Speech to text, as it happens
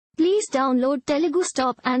download Telugu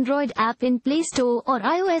Stop Android app in Play Store or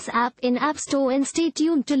iOS app in App Store and stay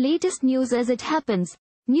tuned to latest news as it happens.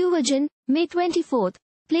 New version, May 24th.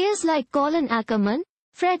 Players like Ackermann,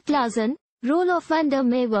 Fred Klaassen, Rolof van der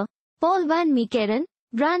Merwe, Paul van Meekeren,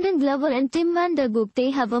 Brandon Glover and Tim van der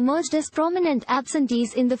Gugte have emerged as prominent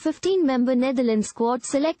absentees in the 15-member Netherlands squad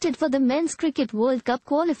selected for the Men's Cricket World Cup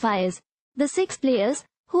qualifiers. The 6 players,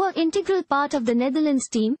 who are integral part of the Netherlands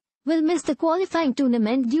team, will miss the qualifying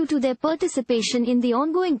tournament due to their participation in the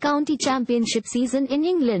ongoing county championship season in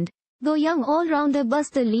England. Though young all-rounder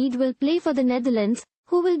Buster Lead will play for the Netherlands,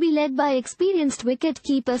 who will be led by experienced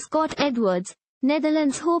wicket-keeper Scott Edwards.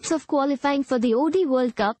 Netherlands' hopes of qualifying for the OD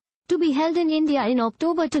World Cup, to be held in India in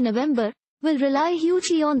October to November, will rely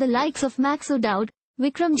hugely on the likes of Max O'Dowd,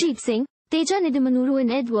 Vikram Singh, Teja Nidamanuru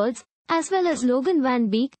and Edwards, as well as Logan Van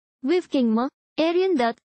Beek, Viv Kingma, Arian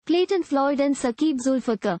Dutt, Clayton Floyd and Saqib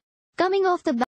Zulfikar. Coming off the